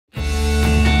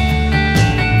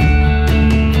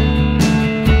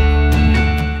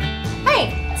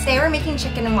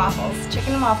and waffles.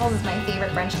 Chicken and waffles is my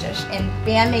favorite brunch dish, and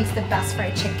Bam makes the best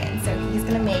fried chicken, so he's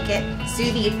gonna make it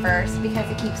sous vide first because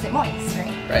it keeps it moist,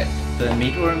 right? Right. The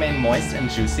meat will remain moist and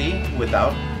juicy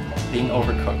without being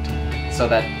overcooked, so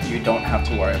that you don't have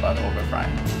to worry about over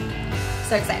frying.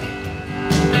 So exciting.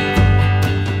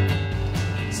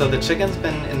 So the chicken's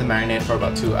been in the marinade for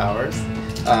about 2 hours.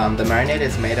 The marinade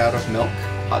is made out of milk,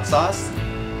 hot sauce,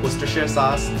 Worcestershire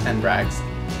sauce, and Bragg's.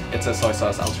 It's a soy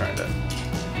sauce alternative.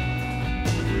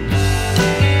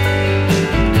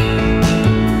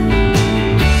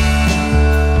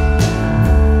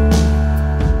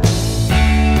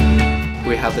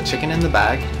 We have the chicken in the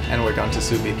bag, and we're going to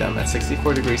sous vide them at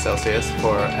 64 degrees Celsius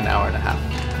for an hour and a half.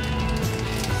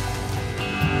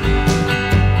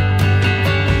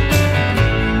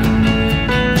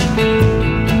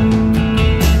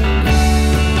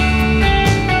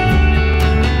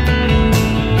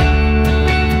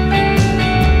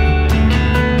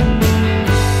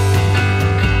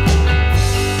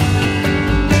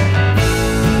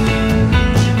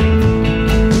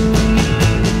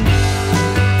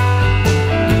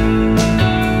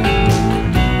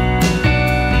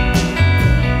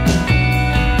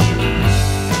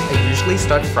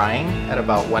 Start frying at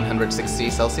about 160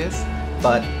 Celsius,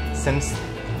 but since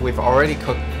we've already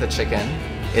cooked the chicken,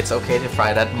 it's okay to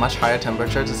fry it at much higher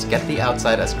temperature to get the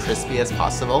outside as crispy as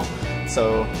possible.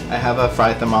 So I have a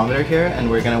fry thermometer here, and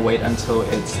we're gonna wait until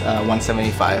it's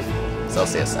 175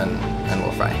 Celsius and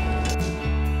we'll fry.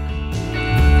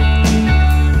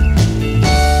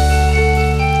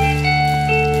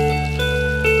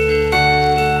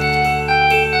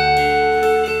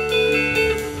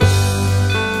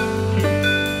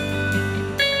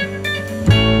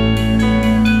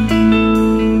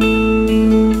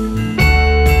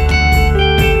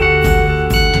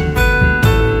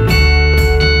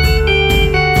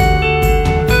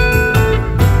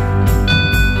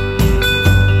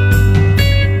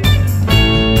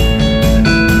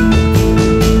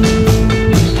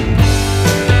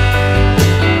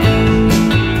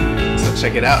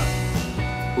 Check it out.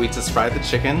 We just fried the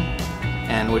chicken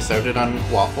and we served it on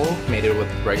waffle, made it with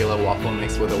regular waffle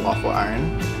mixed with a waffle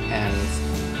iron, and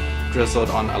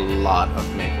drizzled on a lot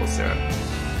of maple syrup.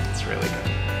 It's really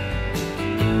good.